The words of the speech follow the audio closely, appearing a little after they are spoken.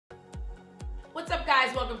What's up,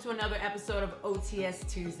 guys? Welcome to another episode of OTS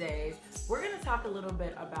Tuesdays. We're going to talk a little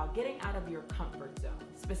bit about getting out of your comfort zone,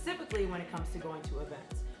 specifically when it comes to going to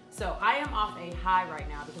events. So I am off a high right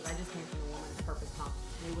now because I just came from the Women's Purpose Conference,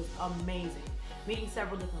 and it was amazing. Meeting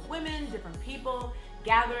several different women, different people,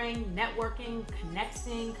 gathering, networking,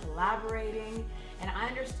 connecting, collaborating. And I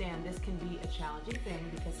understand this can be a challenging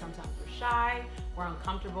thing because sometimes we're shy, we're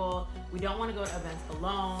uncomfortable, we don't want to go to events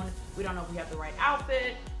alone, we don't know if we have the right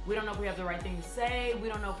outfit, we don't know if we have the right thing to say, we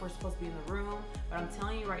don't know if we're supposed to be in the room. But I'm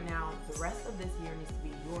telling you right now, the rest of this year needs to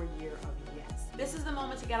be your year of yes. This is the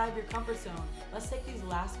moment to get out of your comfort zone. Let's take these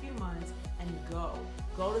last few months and go.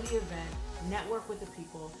 Go to the event, network with the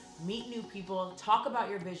people, meet new people, talk about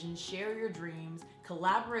your vision, share your dreams,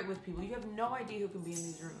 collaborate with people. You have no idea who can be in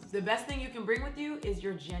these rooms. The best thing you can bring with you is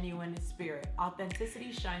your genuine spirit.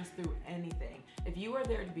 Authenticity shines through anything. If you are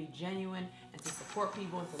there to be genuine and to support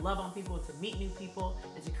people and to love on people and to meet new people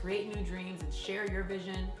and to create new dreams and share your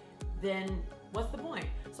vision, then what's the point?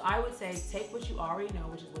 So I would say take what you already know,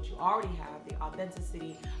 which is what you already have, the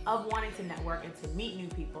authenticity of wanting to network and to meet new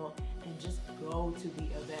people, and just go to the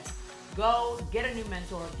event. Go get a new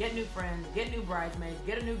mentor, get new friends, get new bridesmaids,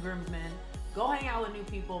 get a new groomsman, go hang out with new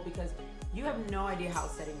people, because you have no idea how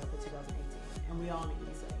it's setting up for 2018, and we all need to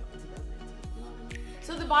be setting up for 2018.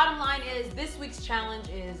 So the bottom line is this week's challenge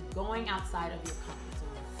is going outside of your comfort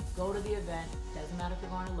zone. Go to the event, doesn't matter if you're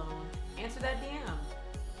going alone, answer that DM.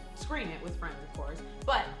 Screen it with friends, of course,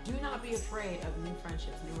 but do not be afraid of new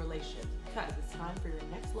friendships, new relationships, because it's time for your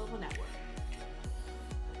next level network.